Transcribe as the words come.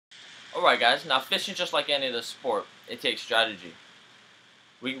Alright guys, now fishing just like any other sport, it takes strategy.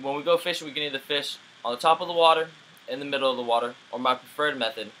 When we go fishing, we can either fish on the top of the water, in the middle of the water, or my preferred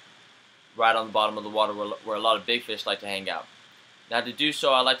method, right on the bottom of the water where a lot of big fish like to hang out. Now to do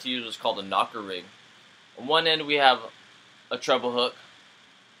so, I like to use what's called a knocker rig. On one end we have a treble hook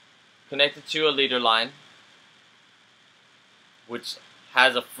connected to a leader line, which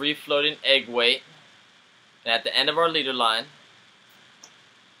has a free floating egg weight, and at the end of our leader line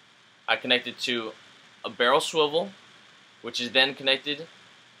I connected to a barrel swivel, which is then connected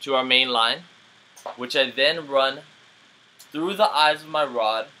to our main line, which I then run through the eyes of my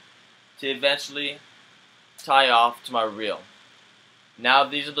rod to eventually tie off to my reel. Now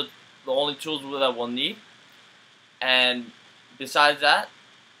these are the only tools that we'll need, and besides that,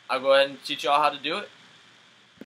 I'll go ahead and teach you all how to do it.